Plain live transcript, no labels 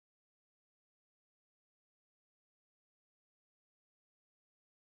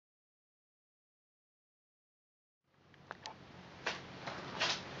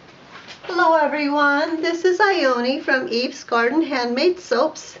Hello everyone, this is Ione from Eve's Garden Handmade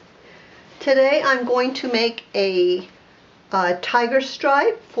Soaps. Today I'm going to make a tiger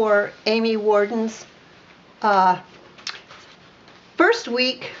stripe for Amy Warden's first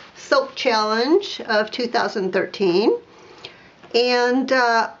week soap challenge of 2013. And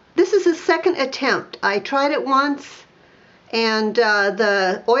this is a second attempt. I tried it once and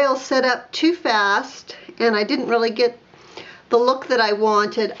the oil set up too fast and I didn't really get the look that I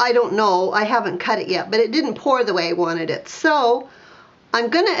wanted. I don't know, I haven't cut it yet, but it didn't pour the way I wanted it. So I'm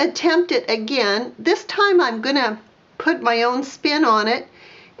going to attempt it again. This time I'm going to put my own spin on it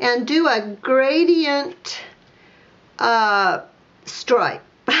and do a gradient stripe,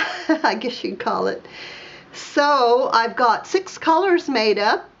 I guess you'd call it. So I've got 6 colors made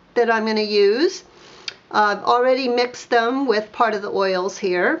up that I'm going to use. I've already mixed them with part of the oils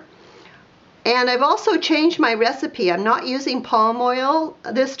here. And I've also changed my recipe. I'm not using palm oil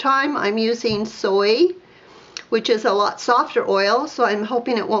this time. I'm using soy, which is a lot softer oil, so I'm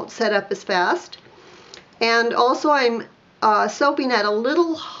hoping it won't set up as fast. And also I'm soaping at a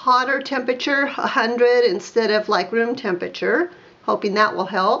little hotter temperature, 100 instead of like room temperature, hoping that will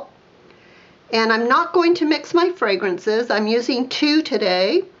help. And I'm not going to mix my fragrances. I'm using 2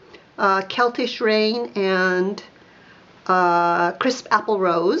 today, Celtic Rain and Crisp Apple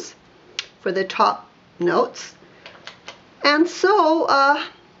Rose for the top notes. And so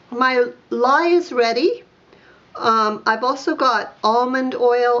my lye is ready. I've also got almond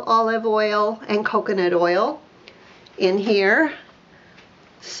oil, olive oil, and coconut oil in here.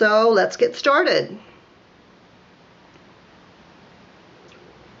 So let's get started.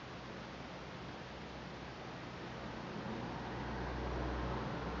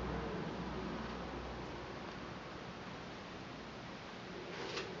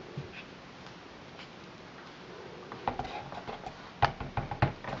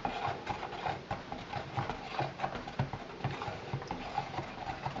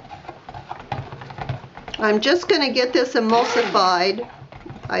 I'm just going to get this emulsified.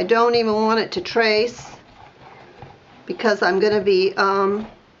 I don't even want it to trace because I'm going to be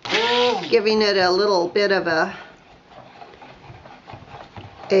giving it a little bit of a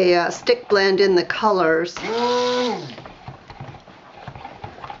stick blend in the colors.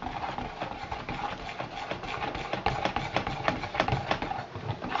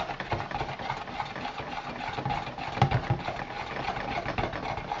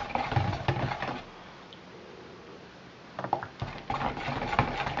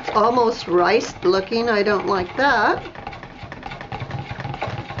 Almost rice looking. I don't like that.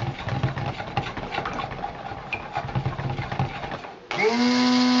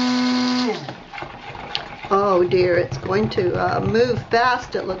 Oh dear, it's going to move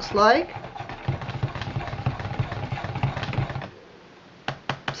fast, it looks like.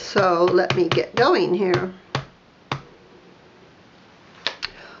 So let me get going here.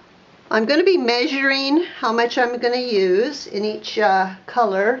 I'm going to be measuring how much I'm going to use in each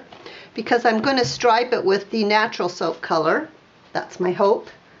color because I'm going to stripe it with the natural soap color. That's my hope.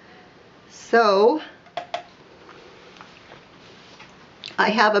 So I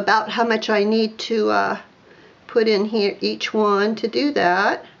have about how much I need to put in here each one to do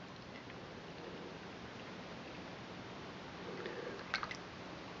that.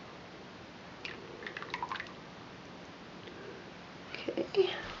 Okay.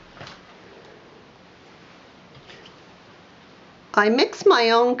 I mix my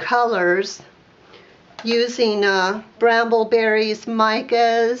own colors using brambleberries,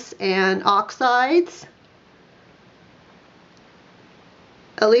 micas, and oxides.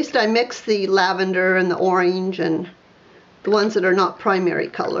 At least I mix the lavender and the orange and the ones that are not primary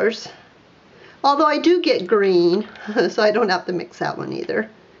colors. Although I do get green, so I don't have to mix that one either.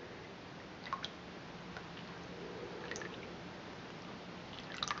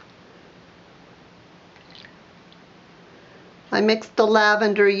 I mixed the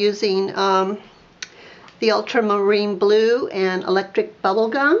lavender using the ultramarine blue and electric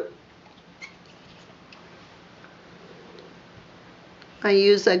bubblegum. I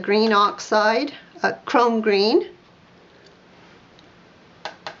use a green oxide, a chrome green.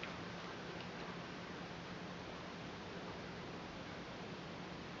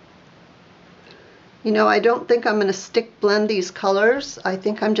 You know, I don't think I'm going to stick blend these colors. I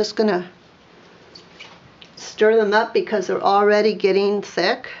think I'm just going to stir them up because they're already getting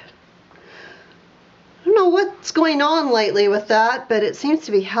thick. I don't know what's going on lately with that, but it seems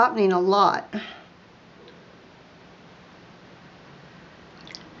to be happening a lot.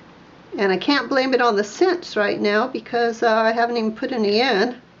 And I can't blame it on the scents right now because I haven't even put any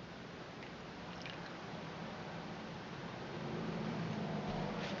in.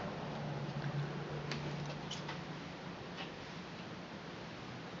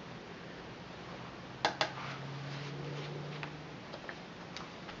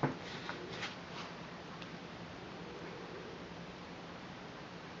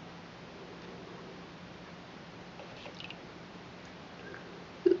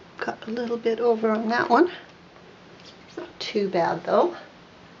 got a little bit over on that one. It's not too bad though.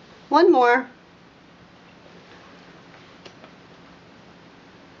 One more.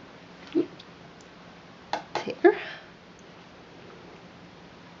 There.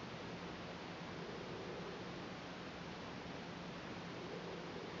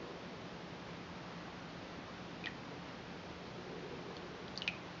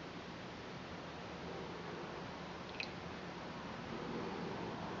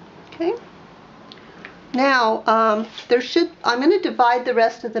 Okay. Now, I'm going to divide the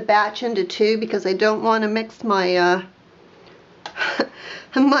rest of the batch into two because I don't want to mix my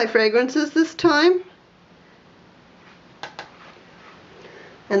my fragrances this time.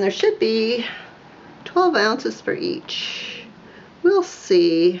 And there should be 12 ounces for each. We'll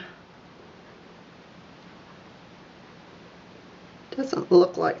see. Doesn't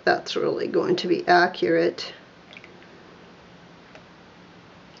look like that's really going to be accurate.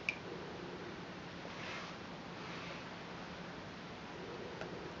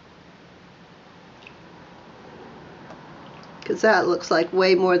 Because that looks like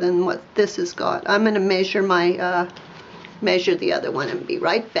way more than what this has got. I'm going to measure measure the other one and be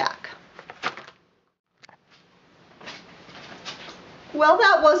right back. Well,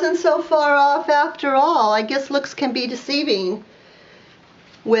 that wasn't so far off after all. I guess looks can be deceiving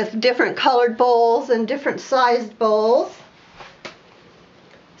with different colored bowls and different sized bowls.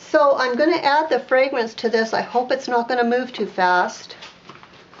 So I'm going to add the fragrance to this. I hope it's not going to move too fast.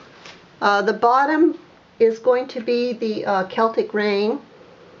 The bottom is going to be the Celtic Rain.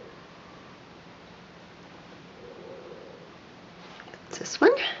 It's this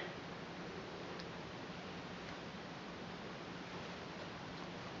one.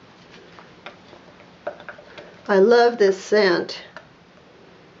 I love this scent.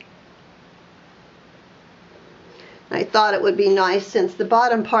 I thought it would be nice since the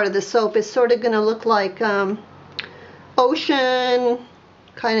bottom part of the soap is sort of going to look like ocean,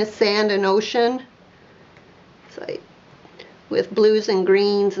 kind of sand and ocean. So with blues and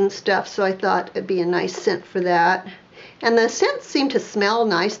greens and stuff, so I thought it'd be a nice scent for that. And the scents seem to smell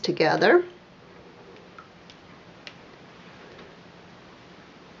nice together.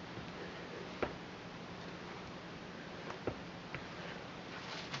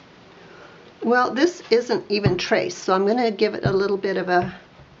 Well, this isn't even traced, so I'm going to give it a little bit of a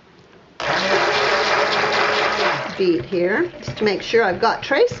beat here, just to make sure I've got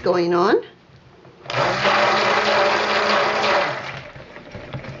trace going on.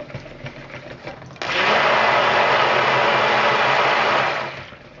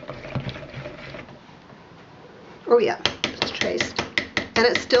 Oh yeah, it's traced. And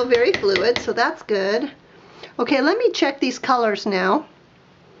it's still very fluid, so that's good. Okay, let me check these colors now.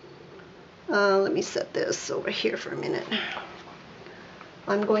 Let me set this over here for a minute.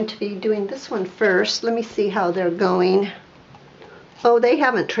 I'm going to be doing this one first. Let me see how they're going. Oh, they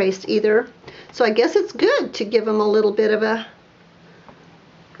haven't traced either. So I guess it's good to give them a little bit of a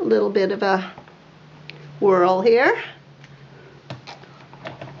whirl here.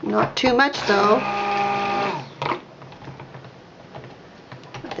 Not too much though.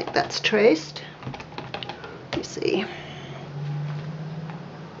 I think that's traced. Let me see.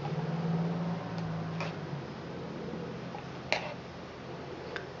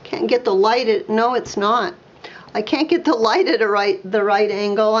 Can't get the light at, no, it's not. I can't get the light at the right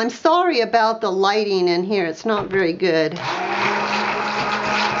angle. I'm sorry about the lighting in here. It's not very good.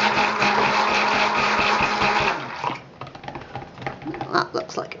 That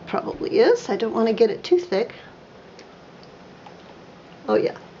looks like it probably is. I don't want to get it too thick. Oh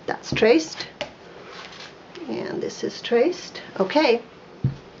yeah, that's traced. And this is traced. Okay.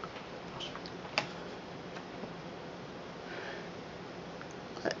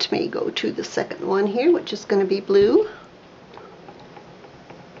 Let me go to the second one here, which is going to be blue.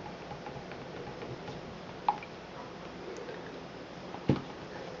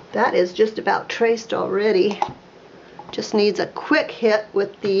 That is just about traced already. Just needs a quick hit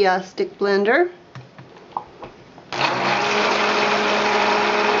with the stick blender.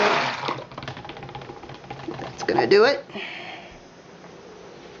 That's going to do it.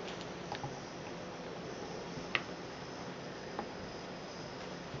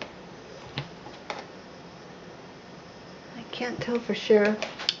 Can't tell for sure.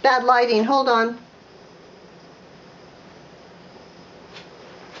 Bad lighting, hold on.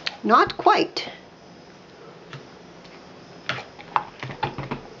 Not quite.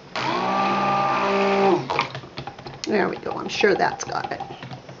 There we go, I'm sure that's got it.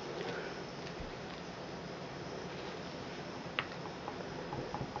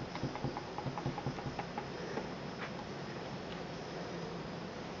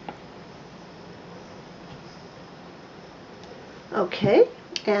 Okay,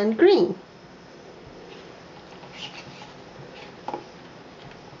 and green.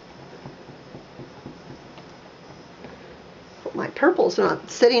 Hope my purple's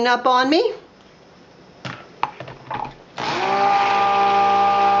not sitting up on me.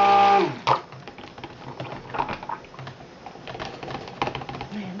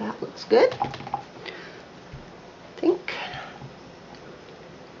 And that looks good, I think.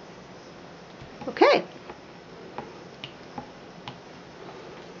 Okay.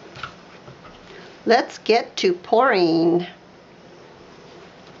 Let's get to pouring.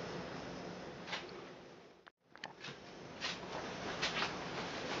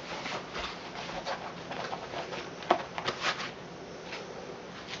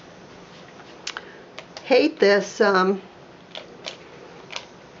 Hate this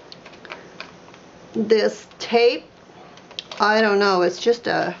this tape. I don't know, it's just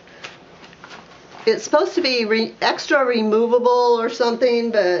it's supposed to be extra removable or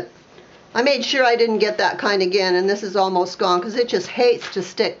something, but I made sure I didn't get that kind again, and this is almost gone because it just hates to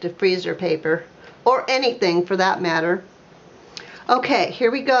stick to freezer paper or anything for that matter. Okay, here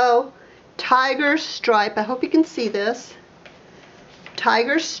we go. Tiger stripe. I hope you can see this.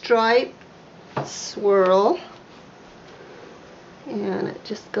 Tiger stripe swirl, and it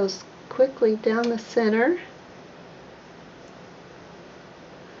just goes quickly down the center.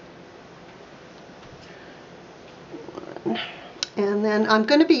 And then I'm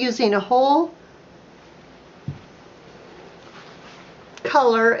going to be using a whole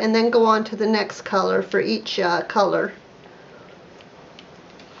color and then go on to the next color for each color.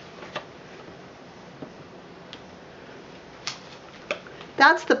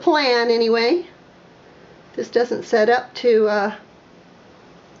 That's the plan anyway. This doesn't set up too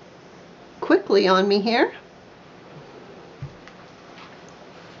quickly on me here.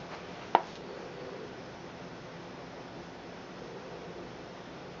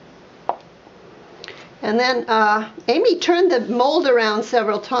 And then Amy turned the mold around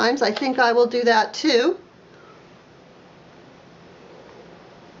several times. I think I will do that too.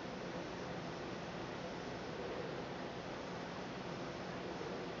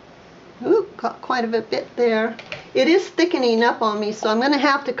 Ooh, got quite a bit there. It is thickening up on me, so I'm going to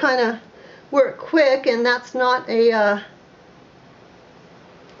have to kind of work quick, and that's not a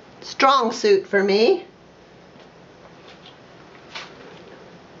strong suit for me.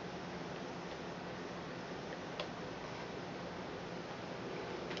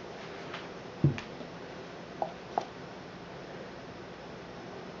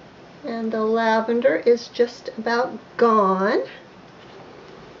 And the lavender is just about gone.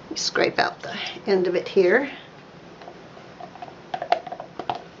 Let me scrape out the end of it here.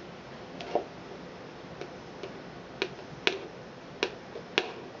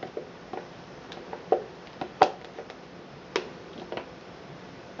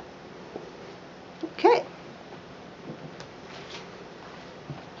 Okay.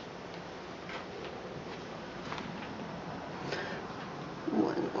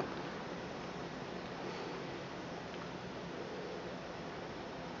 One more.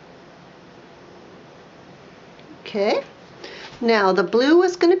 Okay, now the blue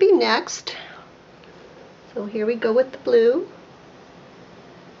is going to be next. So here we go with the blue.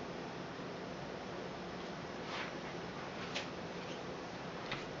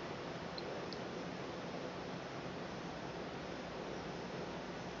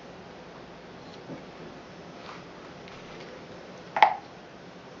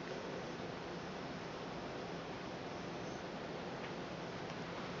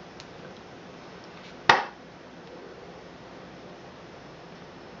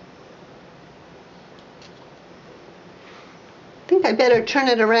 I think I better turn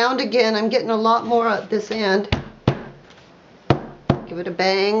it around again. I'm getting a lot more at this end. Give it a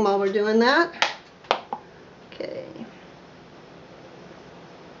bang while we're doing that. Okay.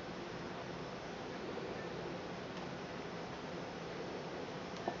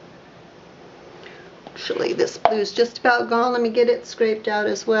 Actually, this blue's just about gone. Let me get it scraped out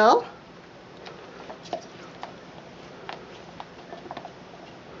as well.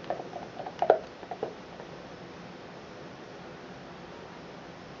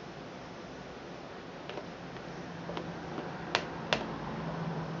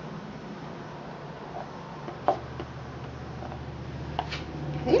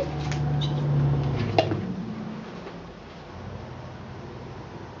 Okay.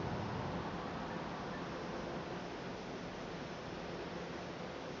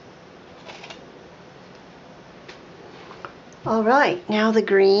 All right, now the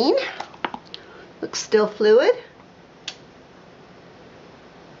green looks still fluid.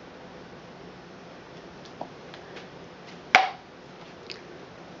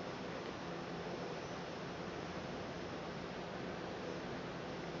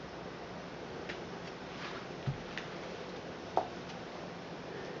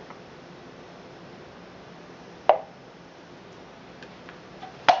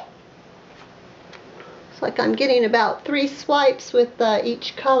 Looks like I'm getting about 3 swipes with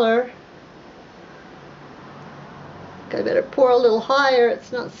each color. I better pour a little higher.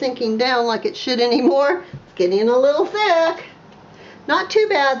 It's not sinking down like it should anymore. It's getting a little thick. Not too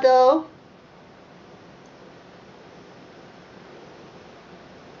bad though.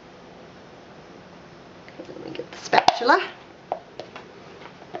 Okay, let me get the spatula.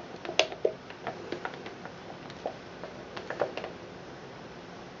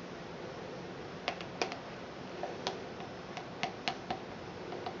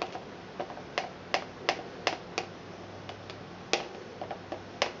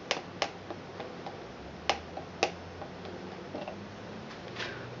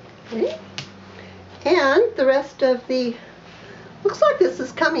 Okay. And the rest of the, looks like this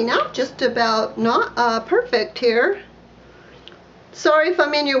is coming out just about not perfect here. Sorry if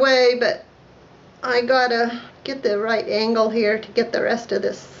I'm in your way, but I gotta get the right angle here to get the rest of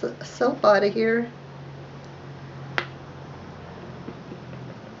this soap out of here.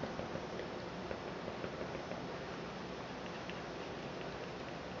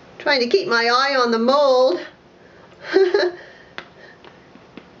 Trying to keep my eye on the mold.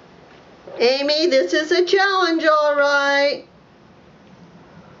 Amy, this is a challenge, all right.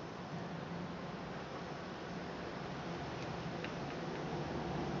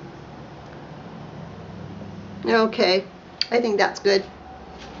 Okay, I think that's good.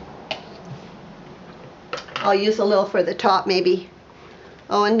 I'll use a little for the top maybe.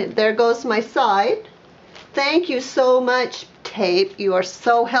 Oh, and there goes my side. Thank you so much, tape. You are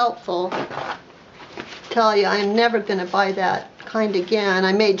so helpful. Tell you, I'm never going to buy that kind again.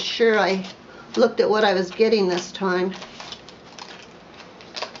 I made sure I looked at what I was getting this time.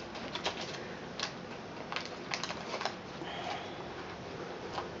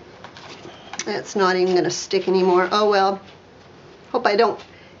 It's not even going to stick anymore. Oh well. Hope I don't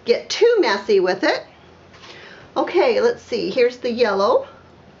get too messy with it. Okay, let's see. Here's the yellow.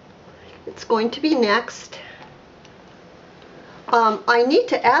 It's going to be next. I need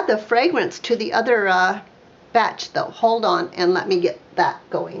to add the fragrance to the other batch though. Hold on and let me get that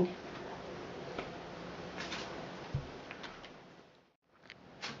going.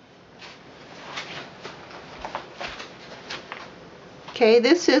 Okay,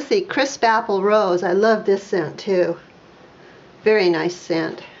 this is the Crisp Apple Rose. I love this scent too. Very nice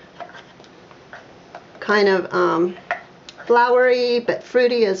scent. Kind of flowery but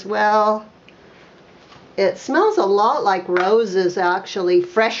fruity as well. It smells a lot like roses actually,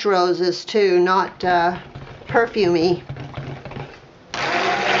 fresh roses too, not perfumey.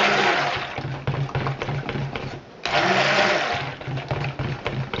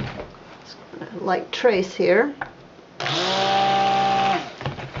 Light trace here.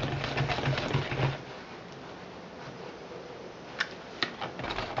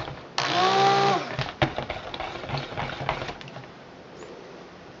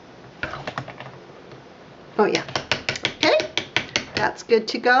 Oh yeah, okay, that's good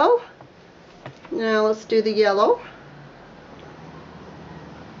to go. Now let's do the yellow.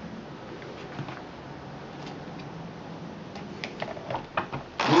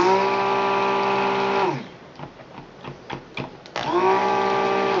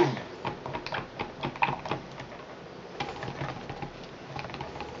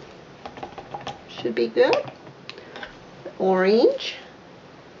 Should be good. Orange.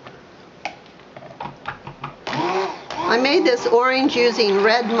 I made this orange using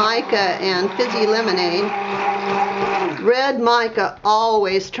red mica and fizzy lemonade. Red mica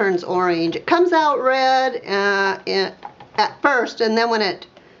always turns orange. It comes out red at first, and then when it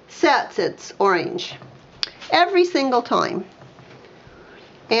sets, it's orange. Every single time.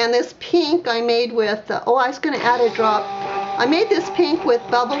 And this pink I made with, oh, I was going to add a drop. I made this pink with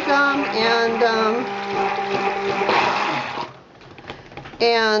bubble gum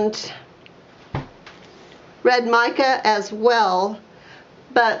and red mica as well,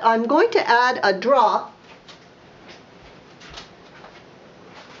 but I'm going to add a drop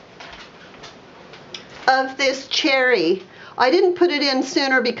of this cherry. I didn't put it in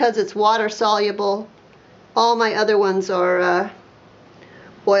sooner because it's water soluble. All my other ones are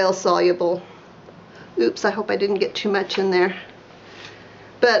oil soluble. Oops, I hope I didn't get too much in there.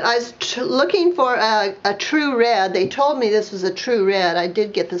 But I was looking for a true red. They told me this was a true red. I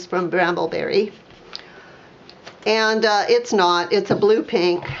did get this from Brambleberry. And it's not. It's a blue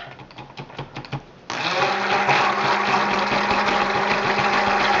pink.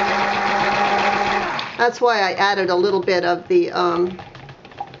 That's why I added a little bit of the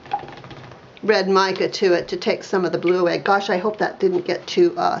red mica to it to take some of the blue away. Gosh, I hope that didn't get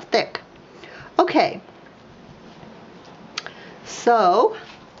too thick. Okay. So,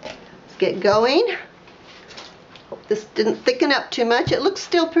 let's get going. Hope this didn't thicken up too much. It looks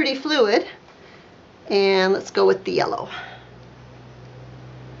still pretty fluid. And let's go with the yellow.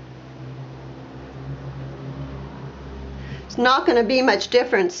 It's not going to be much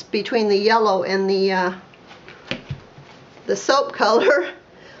difference between the yellow and the soap color.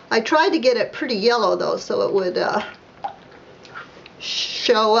 I tried to get it pretty yellow though, so it would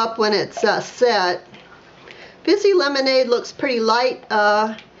show up when it's set. Fizzy lemonade looks pretty light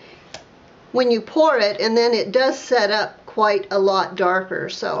when you pour it, and then it does set up quite a lot darker.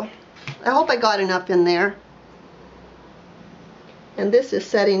 So I hope I got enough in there. And this is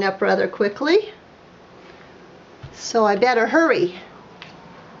setting up rather quickly, so I better hurry.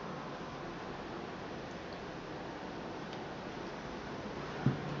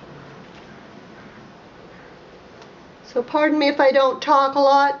 So pardon me if I don't talk a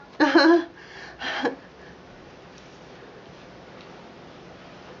lot.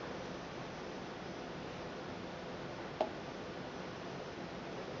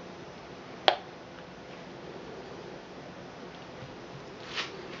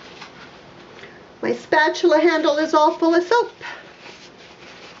 My spatula handle is all full of soap.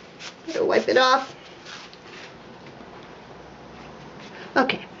 Gotta wipe it off.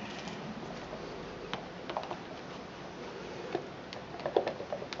 Okay.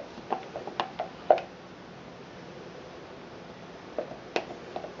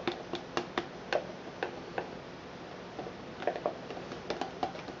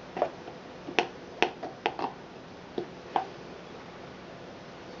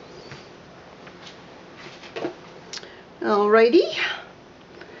 Alrighty,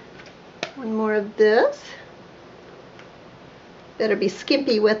 one more of this. Better be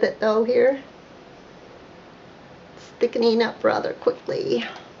skimpy with it though here. It's thickening up rather quickly.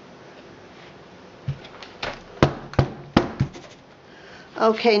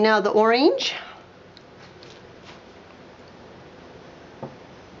 Okay, now the orange.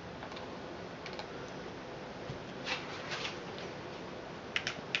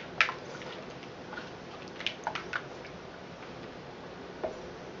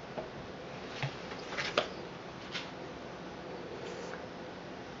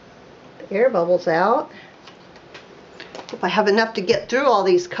 Air bubbles out. Hope I have enough to get through all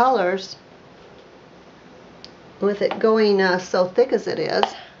these colors with it going so thick as it is.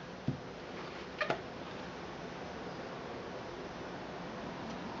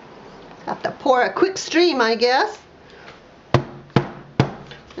 Have to pour a quick stream, I guess. I'm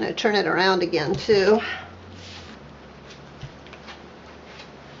going to turn it around again too.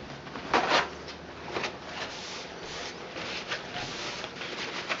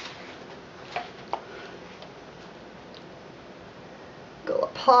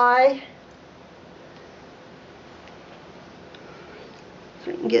 High,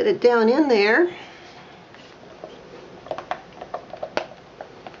 so we can get it down in there.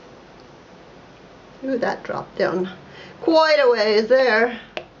 Ooh, that dropped down quite a ways there.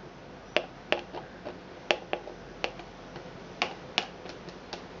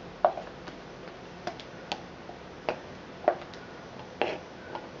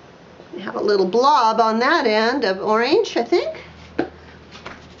 We have a little blob on that end of orange, I think.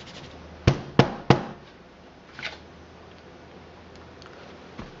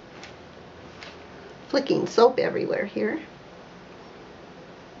 Flicking soap everywhere here.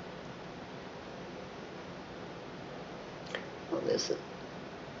 Oh, this is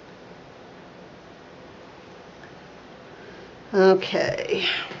okay.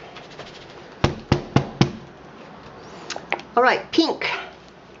 All right, pink.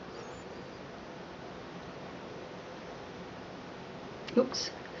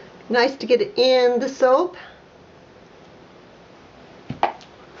 Oops. Nice to get it in the soap.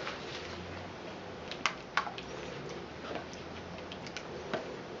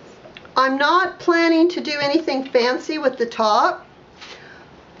 I'm not planning to do anything fancy with the top.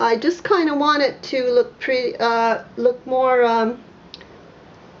 I just kind of want it to look pretty, look more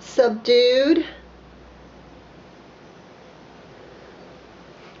subdued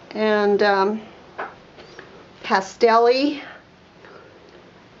and pastel-y.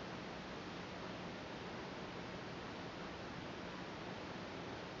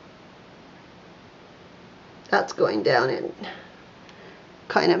 That's going down in,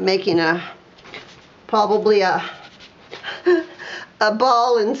 kind of making a, probably a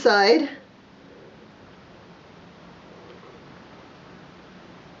ball inside.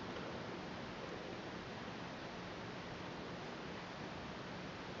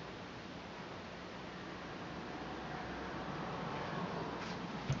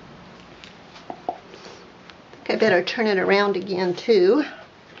 I think I better turn it around again too.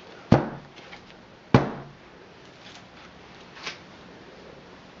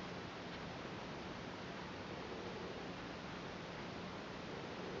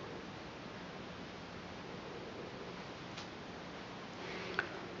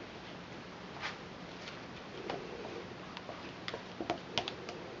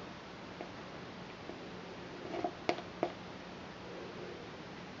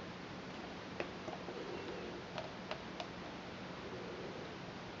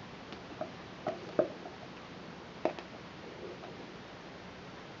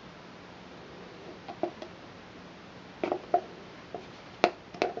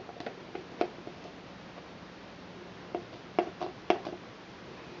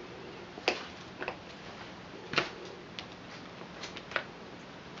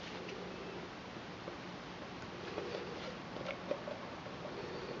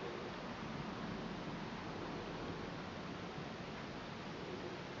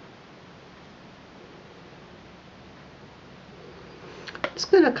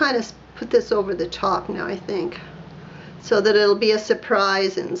 Just going to kind of put this over the top now, I think, so that it'll be a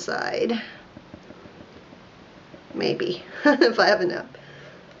surprise inside. Maybe, if I have enough.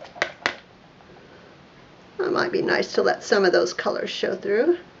 It might be nice to let some of those colors show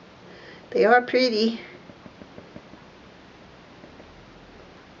through. They are pretty.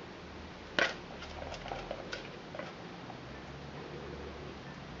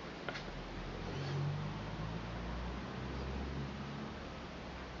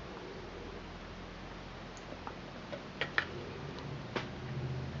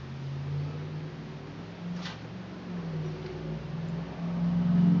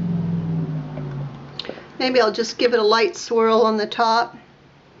 Maybe I'll just give it a light swirl on the top,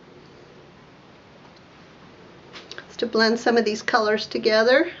 just to blend some of these colors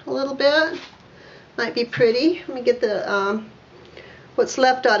together a little bit. Might be pretty. Let me get the what's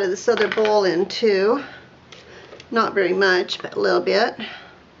left out of this other bowl in too. Not very much, but a little bit.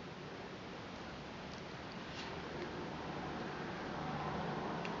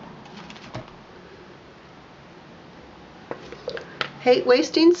 Hate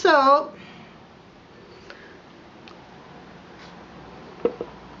wasting soap.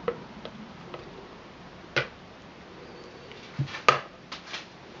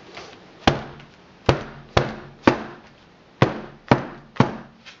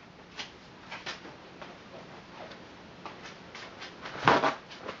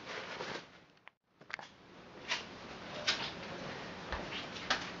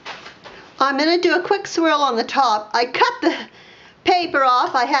 I'm going to do a quick swirl on the top. I cut the paper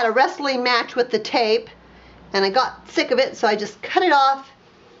off. I had a wrestling match with the tape and I got sick of it, so I just cut it off.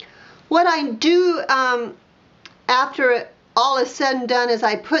 What I do after all is said and done is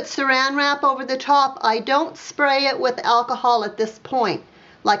I put saran wrap over the top. I don't spray it with alcohol at this point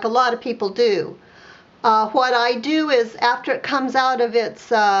like a lot of people do. What I do is after it comes out of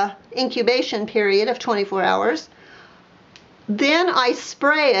its incubation period of 24 hours, then I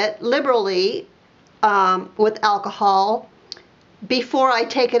spray it liberally with alcohol before I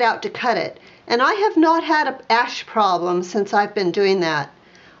take it out to cut it. And I have not had an ash problem since I've been doing that.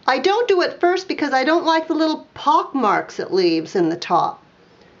 I don't do it first because I don't like the little pock marks it leaves in the top.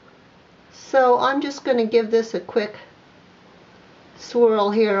 So I'm just going to give this a quick swirl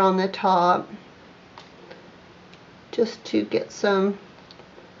here on the top, just to get some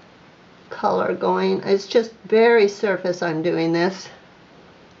color going. It's just very surface I'm doing this.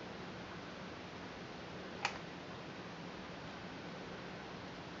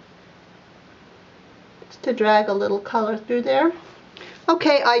 Just to drag a little color through there.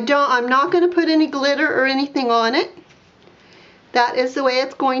 Okay, I'm not going to put any glitter or anything on it. That is the way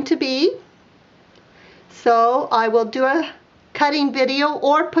it's going to be. So I will do a cutting video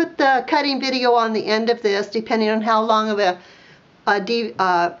or put the cutting video on the end of this, depending on how long of a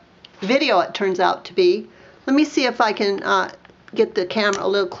video it turns out to be. Let me see if I can get the camera a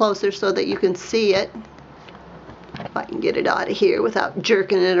little closer so that you can see it. If I can get it out of here without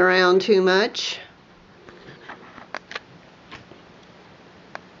jerking it around too much.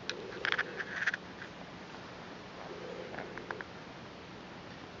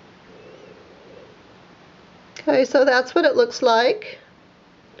 Okay, so that's what it looks like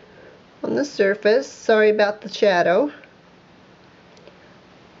on the surface. Sorry about the shadow.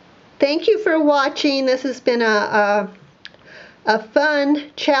 Thank you for watching. This has been a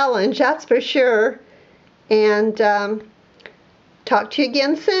fun challenge, that's for sure. And talk to you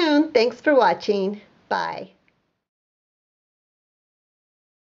again soon. Thanks for watching. Bye.